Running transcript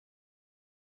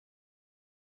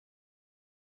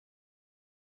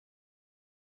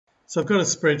So I've got a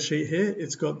spreadsheet here.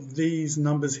 It's got these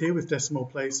numbers here with decimal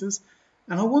places.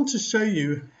 And I want to show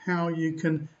you how you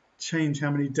can change how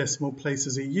many decimal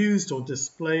places are used or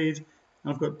displayed.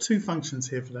 And I've got two functions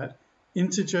here for that,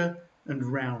 integer and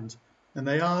round. And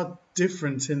they are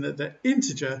different in that the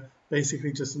integer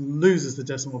basically just loses the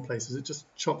decimal places. It just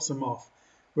chops them off.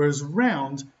 Whereas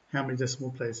round, how many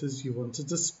decimal places you want to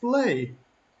display.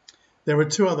 There are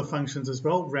two other functions as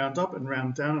well, round up and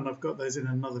round down, and I've got those in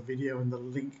another video and the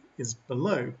link is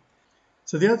below.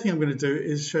 So the other thing I'm going to do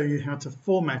is show you how to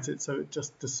format it so it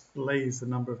just displays the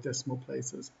number of decimal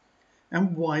places.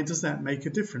 And why does that make a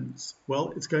difference?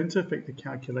 Well, it's going to affect the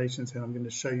calculations here. I'm going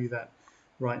to show you that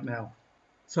right now.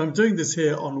 So I'm doing this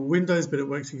here on Windows, but it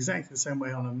works exactly the same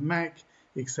way on a Mac,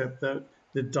 except that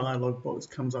the dialog box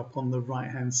comes up on the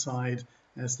right-hand side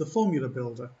as the formula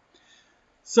builder.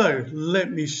 So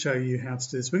let me show you how to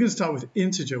do this. We're going to start with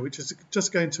integer, which is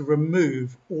just going to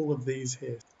remove all of these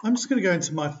here. I'm just going to go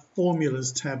into my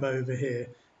formulas tab over here.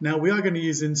 Now we are going to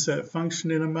use insert function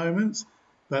in a moment,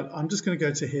 but I'm just going to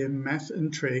go to here, math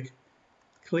and trig,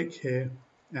 click here,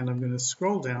 and I'm going to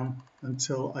scroll down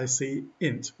until I see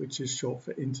int, which is short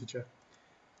for integer.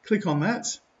 Click on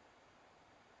that.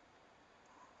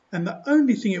 And the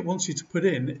only thing it wants you to put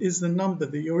in is the number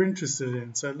that you're interested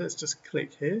in. So let's just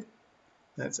click here.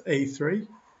 That's A3,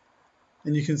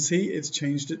 and you can see it's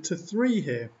changed it to 3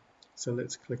 here. So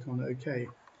let's click on OK.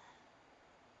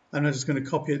 And I'm just going to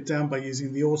copy it down by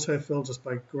using the autofill, just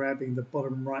by grabbing the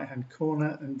bottom right hand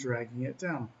corner and dragging it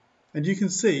down. And you can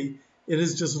see it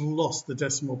has just lost the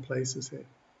decimal places here.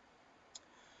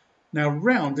 Now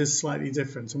round is slightly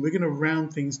different, and we're going to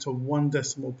round things to 1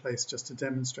 decimal place just to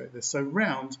demonstrate this. So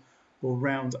round will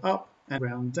round up and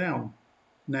round down.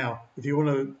 Now, if you want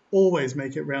to always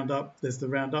make it round up, there's the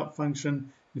round up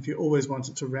function. If you always want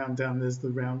it to round down, there's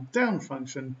the round down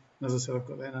function. And as I said, I've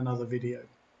got that in another video.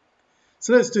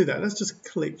 So let's do that. Let's just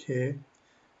click here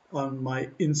on my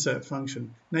insert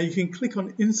function. Now you can click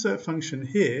on insert function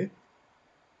here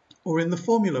or in the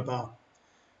formula bar.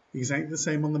 Exactly the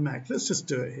same on the Mac. Let's just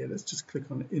do it here. Let's just click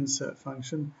on insert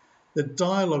function. The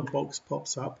dialog box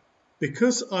pops up.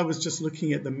 Because I was just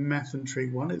looking at the math and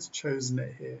trig one, it's chosen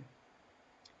it here.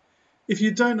 If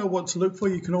you don't know what to look for,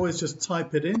 you can always just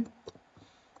type it in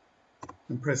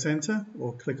and press enter,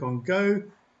 or click on go,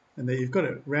 and there you've got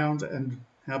it. Round, and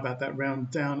how about that,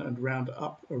 round down and round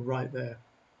up are right there.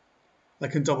 I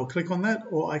can double click on that,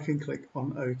 or I can click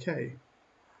on OK.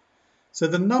 So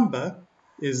the number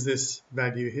is this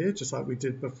value here, just like we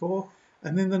did before,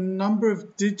 and then the number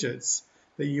of digits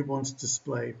that you want to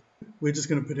display. We're just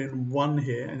going to put in 1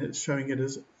 here, and it's showing it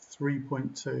as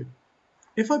 3.2.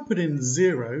 If I put in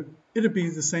 0, it'd be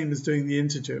the same as doing the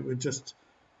integer. It would just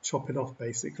chop it off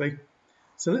basically.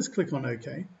 So let's click on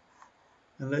OK,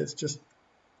 and let's just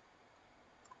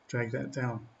drag that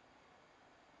down.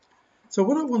 So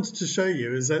what I wanted to show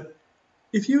you is that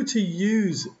if you were to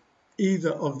use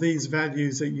either of these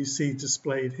values that you see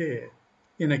displayed here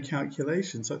in a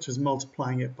calculation, such as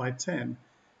multiplying it by 10,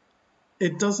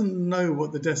 it doesn't know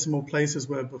what the decimal places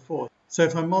were before. So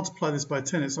if I multiply this by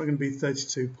 10, it's not going to be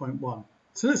 32.1.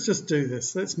 So let's just do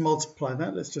this. Let's multiply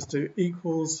that. Let's just do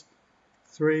equals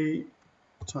 3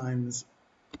 times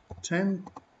 10.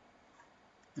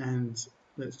 And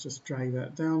let's just drag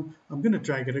that down. I'm going to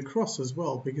drag it across as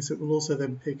well, because it will also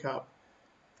then pick up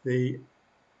this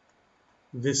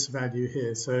value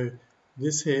here. So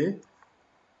this here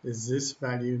is this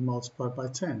value multiplied by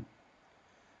 10.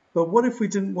 But what if we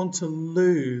didn't want to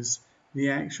lose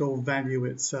the actual value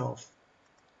itself?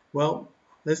 Well,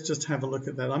 let's just have a look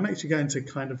at that. I'm actually going to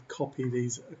kind of copy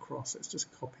these across. Let's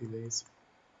just copy these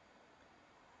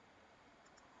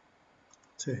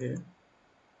to here.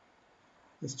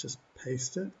 Let's just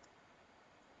paste it.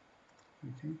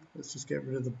 Okay, let's just get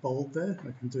rid of the bold there.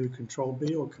 I can do Control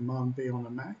B or Command B on a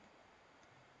Mac.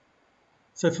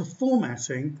 So for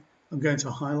formatting, I'm going to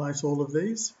highlight all of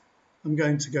these. I'm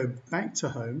going to go back to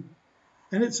home,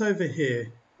 and it's over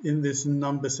here in this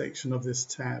number section of this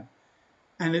tab.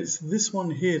 And it's this one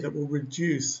here that will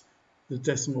reduce the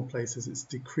decimal places. It's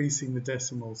decreasing the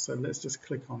decimals. So let's just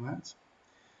click on that.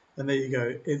 And there you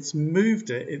go. It's moved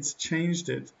it. It's changed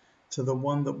it to the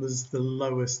one that was the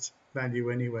lowest value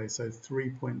anyway. So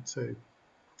 3.2.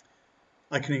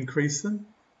 I can increase them.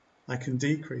 I can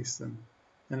decrease them.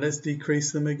 And let's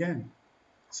decrease them again.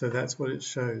 So that's what it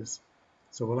shows.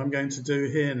 So what I'm going to do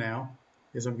here now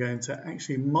is I'm going to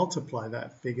actually multiply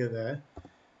that figure there,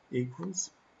 equals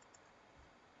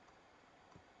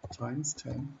times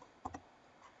 10,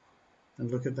 and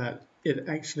look at that, it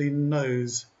actually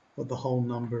knows what the whole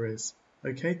number is.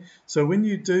 Okay, so when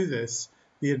you do this,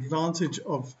 The advantage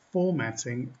of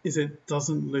formatting is it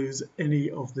doesn't lose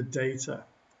any of the data.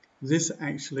 This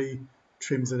actually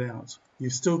trims it out.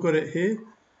 You've still got it here,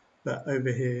 but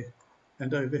over here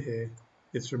and over here,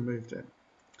 it's removed it.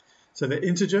 So the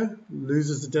integer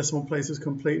loses the decimal places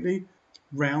completely.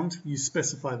 Round, you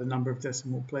specify the number of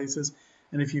decimal places.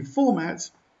 And if you format,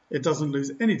 it doesn't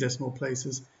lose any decimal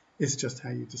places. It's just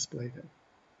how you displayed it.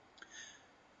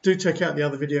 Do check out the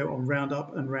other video on round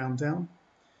up and round down.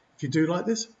 If you do like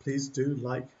this, please do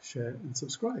like, share, and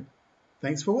subscribe.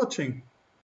 Thanks for watching.